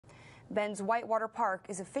Bend's Whitewater Park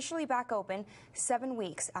is officially back open 7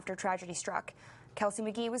 weeks after tragedy struck. Kelsey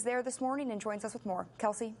McGee was there this morning and joins us with more.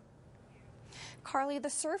 Kelsey? Carly, the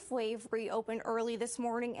surf wave reopened early this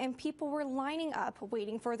morning and people were lining up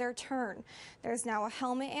waiting for their turn. There's now a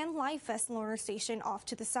helmet and life vest loaner station off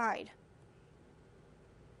to the side.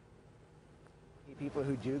 People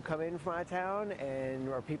who do come in from out of town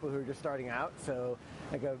or people who are just starting out. So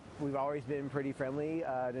we've always been pretty friendly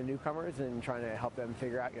to newcomers and trying to help them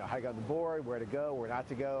figure out how to get on the board, where to go, where not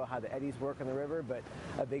to go, how the eddies work on the river. But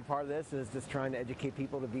a big part of this is just trying to educate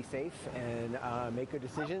people to be safe and make good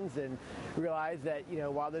decisions and realize that,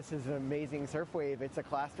 while this is an amazing surf wave, it's a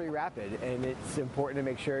Class 3 rapid, and it's important to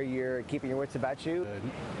make sure you're keeping your wits about you.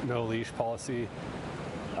 The no leash policy.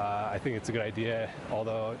 I think it's a good idea,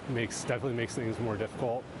 although it definitely makes things more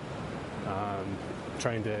difficult.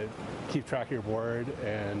 Trying to keep track of your board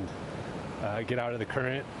and get out of the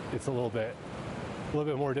current, it's a little bit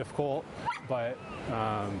more difficult, but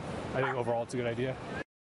I think overall it's a good idea.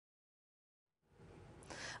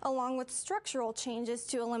 Along with structural changes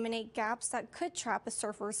to eliminate gaps that could trap a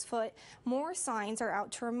surfer's foot, more signs are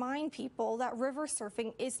out to remind people that river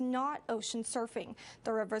surfing is not ocean surfing.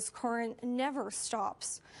 The river's current never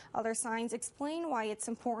stops. Other signs explain why it's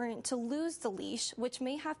important to lose the leash, which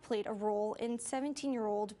may have played a role in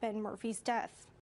 17-year-old Ben Murphy's death.